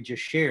list that we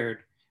just shared,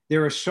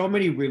 there are so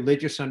many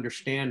religious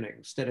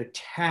understandings that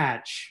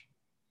attach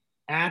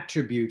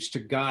attributes to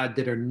God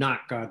that are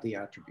not godly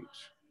attributes.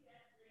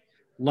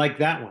 Like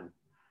that one,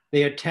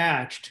 they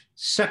attached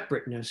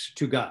separateness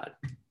to God.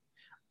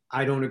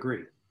 I don't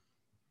agree.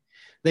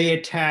 They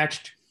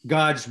attached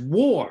God's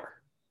war,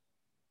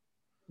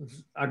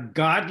 a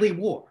godly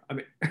war. I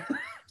mean,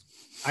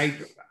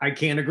 I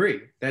can't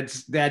agree.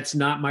 That's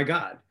not my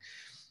God.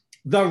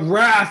 The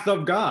wrath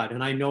of God.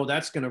 And I know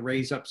that's going to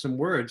raise up some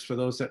words for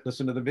those that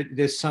listen to the video.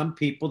 There's some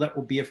people that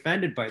will be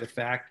offended by the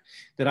fact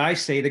that I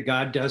say that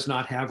God does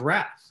not have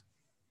wrath.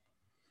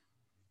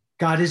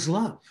 God is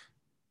love,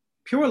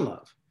 pure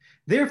love.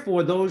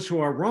 Therefore, those who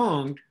are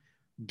wronged,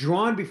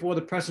 drawn before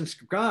the presence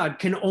of God,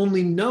 can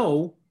only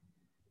know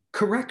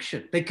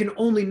correction. They can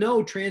only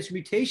know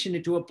transmutation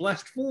into a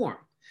blessed form.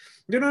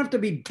 They don't have to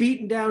be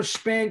beaten down,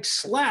 spanked,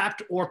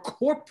 slapped, or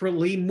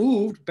corporally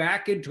moved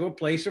back into a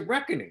place of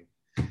reckoning.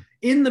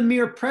 In the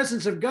mere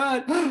presence of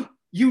God,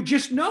 you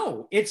just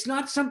know. It's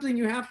not something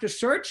you have to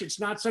search. It's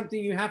not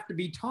something you have to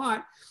be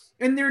taught.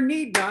 And there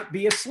need not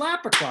be a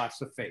slap across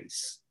the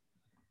face.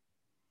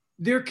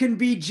 There can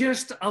be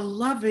just a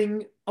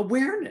loving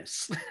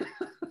awareness.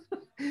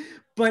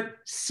 But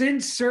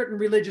since certain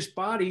religious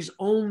bodies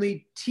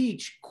only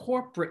teach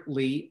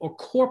corporately or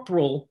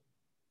corporal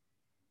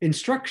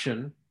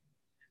instruction,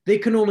 they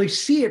can only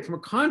see it from a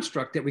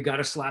construct that we got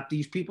to slap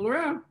these people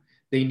around.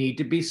 They need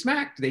to be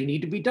smacked. They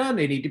need to be done.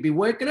 They need to be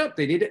waken up.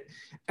 They need it.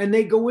 And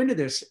they go into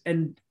this.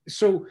 And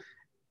so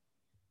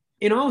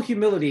in all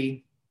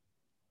humility,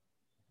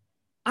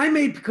 I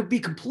may be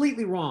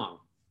completely wrong.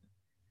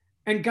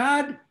 And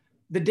God,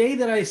 the day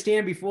that I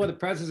stand before the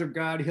presence of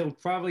God, he'll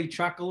probably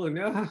chuckle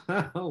and,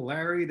 oh,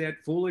 Larry,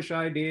 that foolish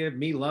idea of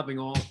me loving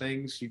all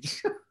things,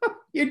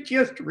 you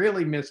just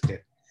really missed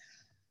it.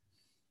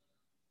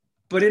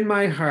 But in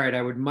my heart,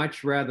 I would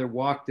much rather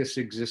walk this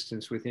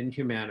existence within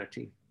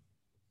humanity,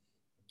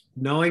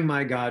 knowing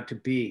my God to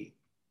be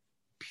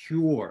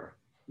pure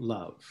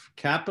love,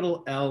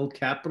 capital L,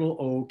 capital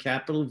O,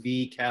 capital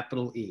V,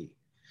 capital E.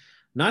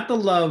 Not the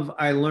love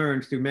I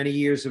learned through many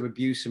years of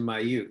abuse in my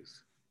youth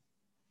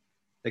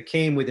that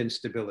came with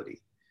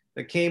instability,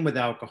 that came with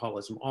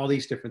alcoholism, all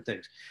these different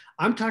things.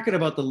 I'm talking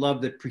about the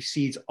love that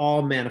precedes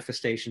all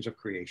manifestations of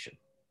creation.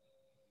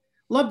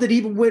 Love that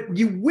even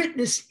you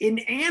witness in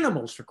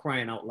animals, for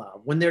crying out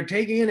loud. When they're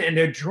taking in and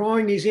they're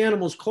drawing these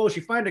animals close,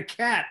 you find a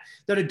cat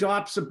that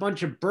adopts a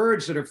bunch of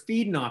birds that are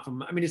feeding off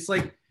them. I mean, it's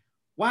like,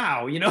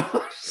 wow,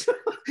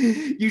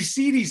 you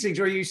see these things,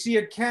 or you see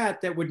a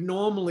cat that would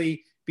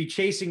normally be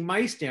chasing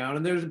mice down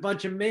and there's a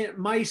bunch of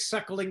mice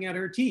suckling at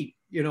her teeth.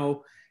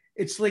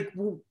 It's like,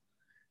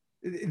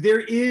 there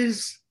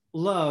is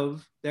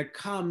love that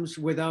comes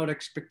without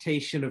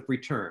expectation of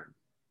return.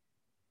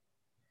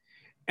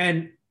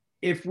 And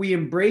if we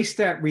embrace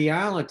that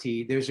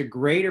reality, there's a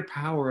greater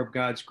power of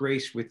God's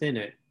grace within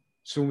it.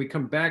 So when we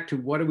come back to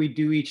what do we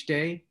do each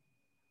day?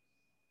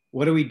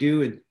 What do we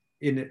do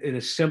in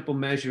a simple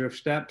measure of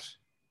steps?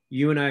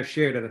 You and I have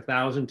shared it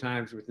 1,000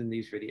 times within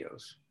these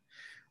videos.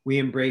 We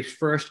embrace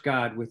first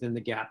God within the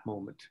gap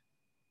moment.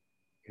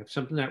 We have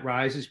something that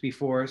rises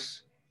before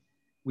us.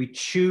 We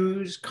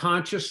choose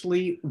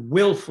consciously,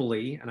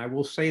 willfully, and I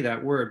will say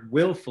that word,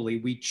 willfully,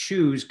 we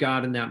choose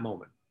God in that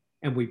moment,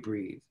 and we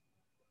breathe.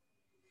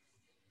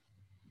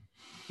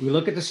 We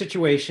look at the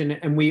situation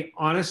and we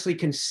honestly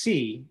can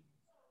see,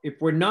 if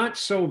we're not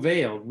so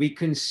veiled, we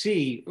can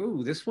see,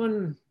 ooh, this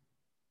one,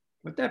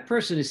 what that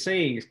person is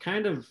saying is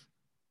kind of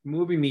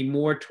moving me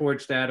more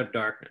towards that of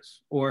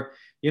darkness. Or,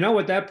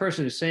 what that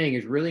person is saying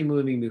is really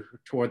moving me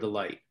toward the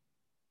light.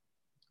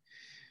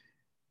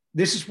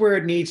 this is where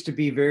it needs to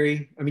be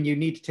you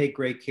need to take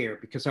great care,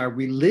 because our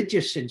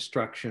religious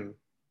instruction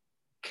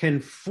can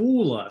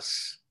fool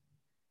us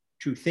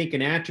to think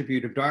an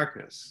attribute of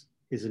darkness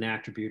is an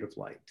attribute of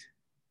light.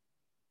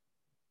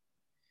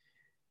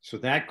 So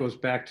that goes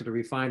back to the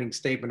refining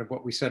statement of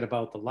what we said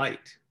about the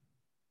light.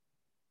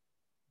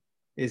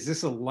 Is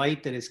this a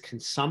light that is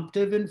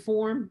consumptive in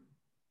form,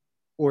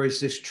 or is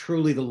this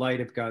truly the light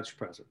of God's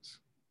presence?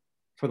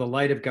 For the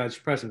light of God's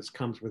presence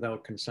comes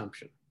without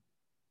consumption.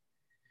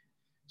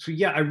 So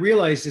yeah, I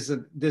realize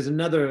there's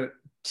another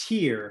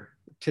tier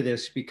to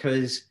this,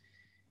 because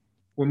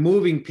we're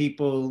moving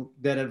people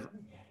that have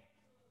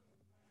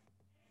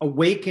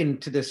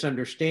awakened to this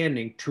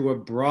understanding to a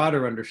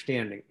broader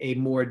understanding, a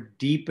more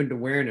deepened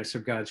awareness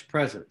of God's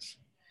presence.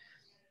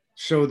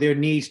 So there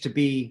needs to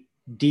be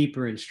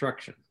deeper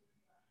instruction.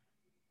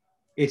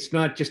 It's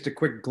not just a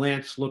quick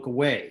glance, look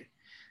away.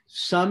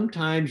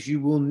 Sometimes you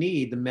will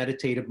need the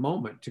meditative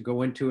moment to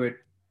go into it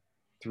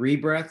 3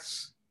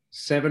 breaths,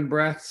 7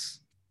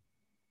 breaths,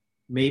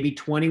 maybe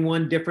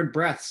 21 different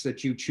breaths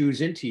that you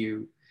choose into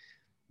you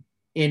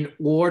in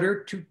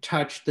order to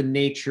touch the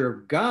nature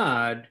of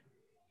God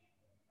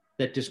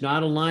that does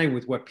not align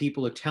with what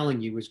people are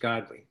telling you is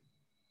godly.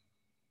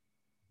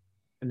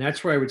 And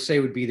that's where I would say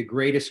would be the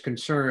greatest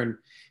concern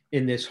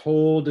in this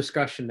whole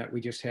discussion that we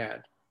just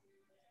had.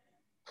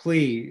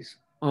 Please,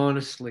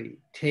 honestly,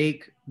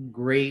 take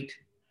great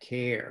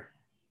care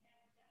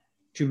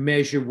to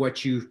measure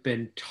what you've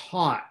been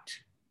taught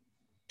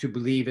to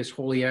believe as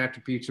holy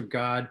attributes of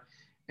God,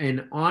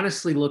 and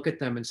honestly look at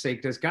them and say,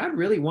 does God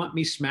really want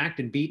me smacked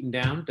and beaten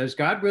down? Does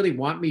God really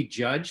want me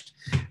judged?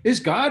 Is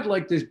God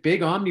like this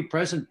big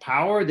omnipresent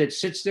power that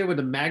sits there with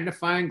a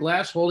magnifying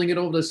glass holding it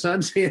over the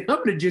sun saying, I'm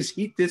going to just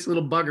heat this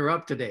little bugger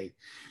up today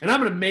and I'm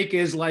going to make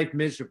his life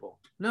miserable?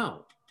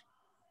 No.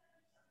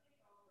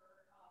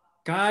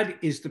 God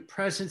is the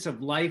presence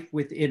of life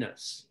within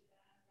us.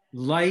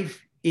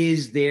 Life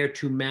is there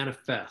to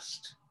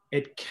manifest.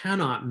 It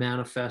cannot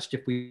manifest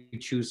if we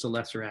choose the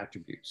lesser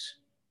attributes.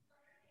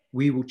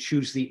 We will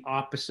choose the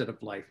opposite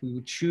of life. We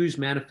will choose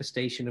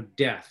manifestation of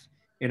death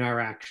in our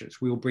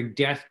actions. We will bring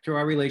death to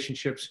our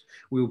relationships.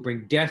 We will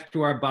bring death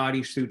to our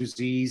bodies through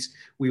disease.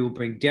 We will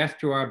bring death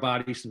to our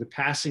bodies through the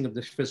passing of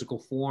this physical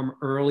form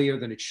earlier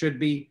than it should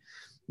be,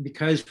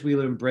 because we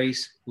will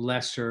embrace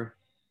lesser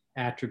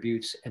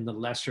attributes and the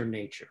lesser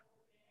nature.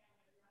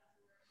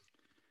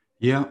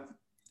 Yeah.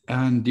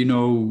 And,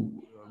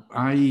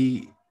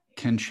 I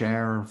can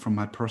share from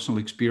my personal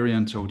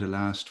experience over the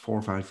last 4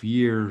 or 5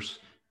 years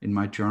in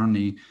my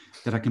journey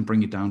that I can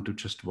bring it down to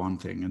just one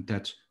thing, and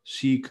that's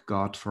seek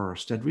God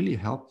first. That really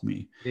helped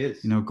me. It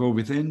is. Go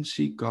within,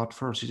 seek God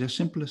first. It's as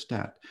simple as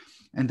that.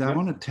 And Yep. I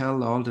want to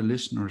tell all the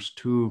listeners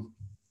too,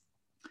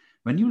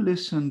 when you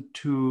listen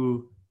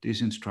to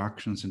these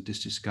instructions and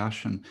this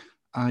discussion,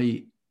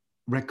 I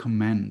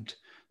recommend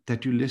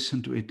that you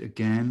listen to it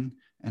again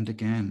and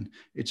again.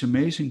 It's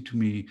amazing to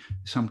me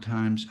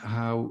sometimes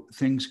how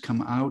things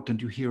come out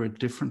and you hear it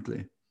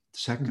differently.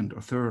 Second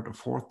or third or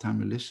fourth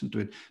time you listen to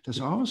it, there's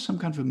always some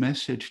kind of a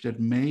message that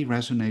may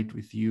resonate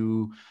with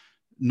you,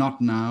 not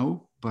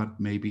now, but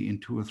maybe in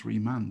 2 or 3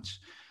 months.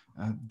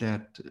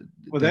 That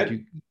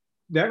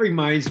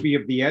reminds me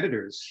of the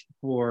editors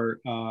for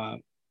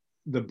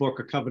the book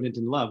A Covenant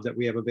in Love that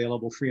we have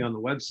available free on the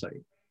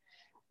website.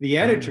 The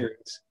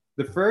editors,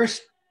 the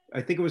first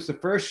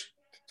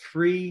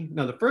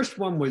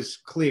one was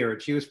clear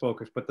and she was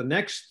focused, but the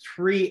next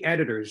 3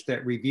 editors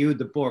that reviewed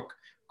the book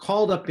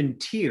called up in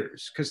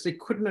tears because they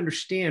couldn't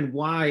understand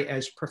why,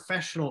 as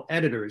professional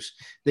editors,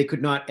 they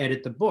could not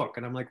edit the book.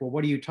 And I'm like, well,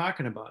 what are you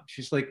talking about?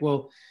 She's like,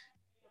 well,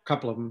 a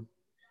couple of them.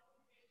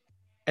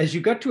 As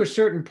you got to a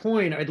certain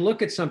point, I'd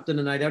look at something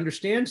and I'd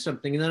understand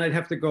something, and then I'd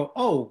have to go,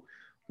 oh,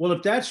 well,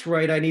 if that's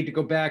right, I need to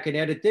go back and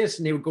edit this.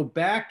 And they would go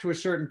back to a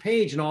certain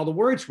page and all the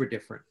words were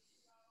different.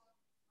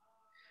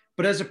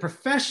 But as a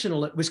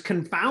professional, it was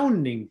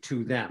confounding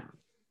to them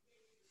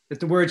that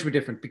the words were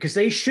different, because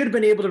they should have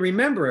been able to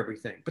remember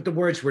everything, but the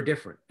words were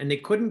different and they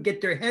couldn't get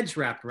their heads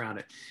wrapped around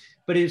it.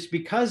 But it's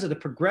because of the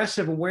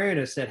progressive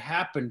awareness that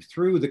happened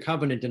through the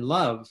Covenant in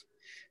Love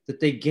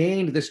that they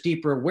gained this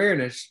deeper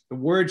awareness. The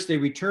words they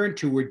returned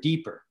to were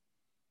deeper,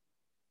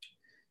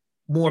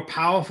 more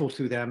powerful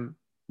to them,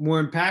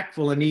 more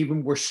impactful, and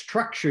even were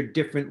structured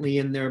differently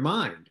in their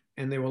mind.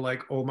 And they were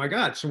like, oh my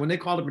God. So when they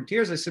called up in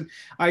tears, I said,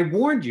 I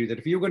warned you that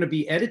if you're going to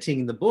be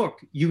editing the book,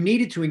 you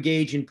needed to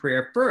engage in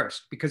prayer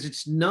first, because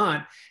it's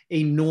not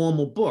a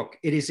normal book.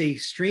 It is a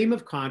stream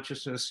of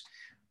consciousness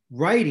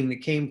writing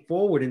that came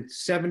forward in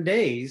 7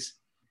 days,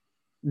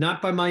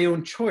 not by my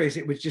own choice.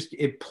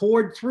 It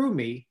poured through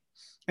me.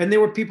 And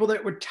there were people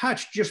that were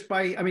touched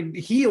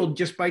healed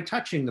just by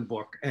touching the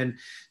book. And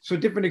so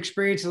different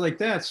experiences like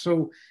that.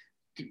 So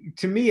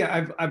to me,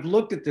 I've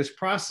looked at this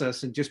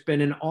process and just been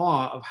in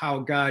awe of how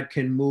God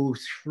can move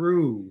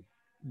through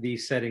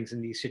these settings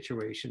and these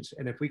situations.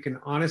 And if we can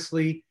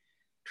honestly,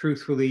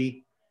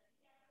 truthfully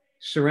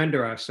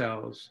surrender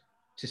ourselves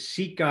to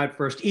seek God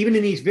first, even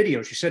in these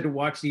videos, you said to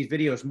watch these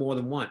videos more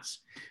than once.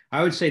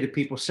 I would say to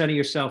people, center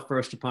yourself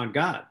first upon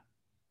God.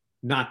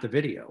 not the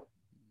video.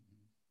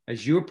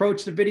 As you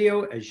approach the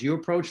video, as you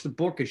approach the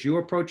book, as you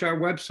approach our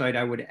website,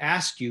 I would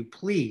ask you,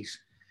 please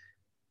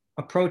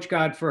approach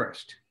God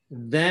first,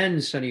 then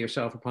center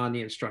yourself upon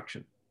the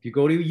instruction. If you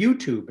go to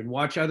YouTube and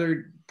watch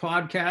other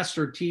podcasts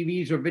or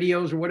TVs or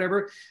videos or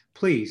whatever,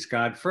 please,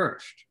 God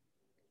first.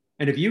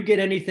 And if you get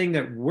anything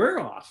that we're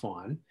off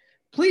on,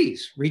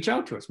 please reach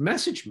out to us.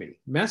 Message me,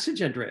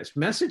 message Andreas,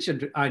 message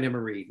Ina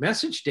Marie,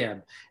 message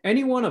Deb,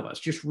 any one of us.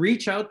 Just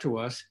reach out to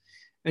us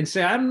and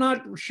say, I'm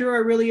not sure I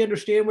really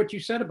understand what you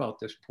said about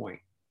this point.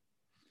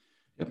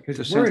 Yep.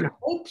 Because we're in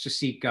hopes to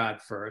seek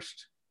God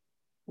first.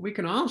 We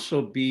can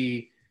also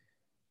be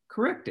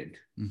corrected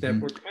that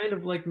we're kind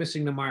of like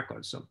missing the mark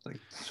on something.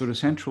 So the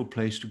central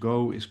place to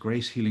go is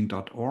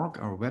gracehealing.org,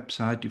 our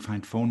website. You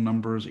find phone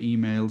numbers,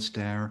 emails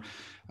there.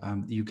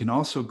 You can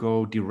also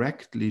go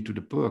directly to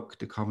the book,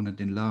 The Covenant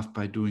in Love,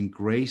 by doing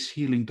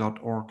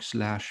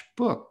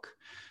gracehealing.org/book.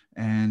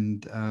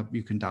 And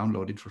you can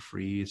download it for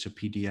free. It's a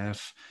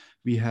PDF.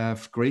 We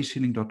have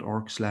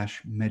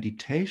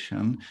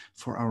gracehealing.org/meditation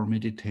for our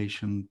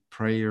meditation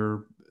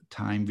prayer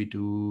time. We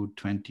do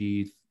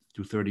 20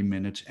 to 30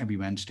 minutes every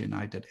Wednesday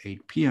night at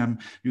 8 p.m.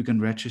 You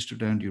can register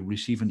there and you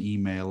receive an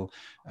email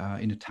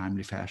in a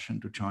timely fashion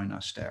to join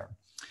us there.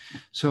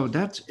 So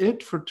that's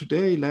it for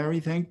today, Larry.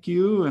 Thank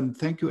you. And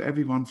thank you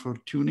everyone for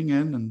tuning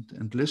in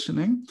and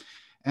listening.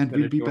 And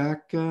we'll be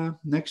back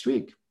next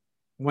week.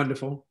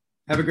 Wonderful.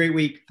 Have a great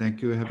week.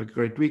 Thank you. Have a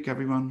great week,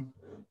 everyone.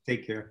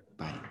 Take care.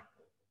 Bye.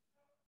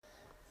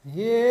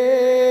 Yeah.